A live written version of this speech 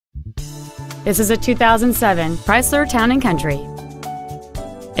This is a 2007 Chrysler Town & Country.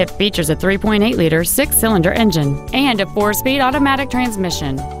 It features a 3.8-liter six-cylinder engine and a 4-speed automatic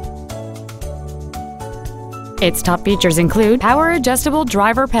transmission. Its top features include power-adjustable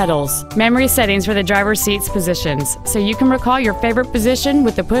driver pedals, memory settings for the driver's seat's positions, so you can recall your favorite position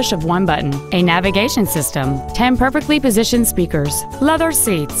with the push of one button, a navigation system, 10 perfectly positioned speakers, leather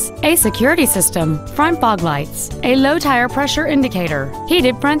seats, a security system, front fog lights, a low tire pressure indicator,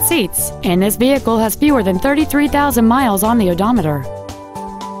 heated front seats, and this vehicle has fewer than 33,000 miles on the odometer.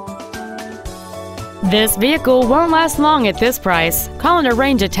 This vehicle won't last long at this price. Call and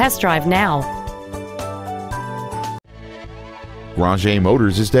arrange a test drive now. Granger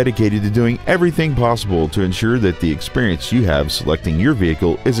Motors is dedicated to doing everything possible to ensure that the experience you have selecting your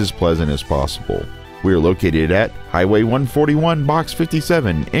vehicle is as pleasant as possible. We are located at Highway 141, Box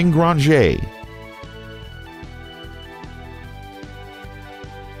 57 in Granger.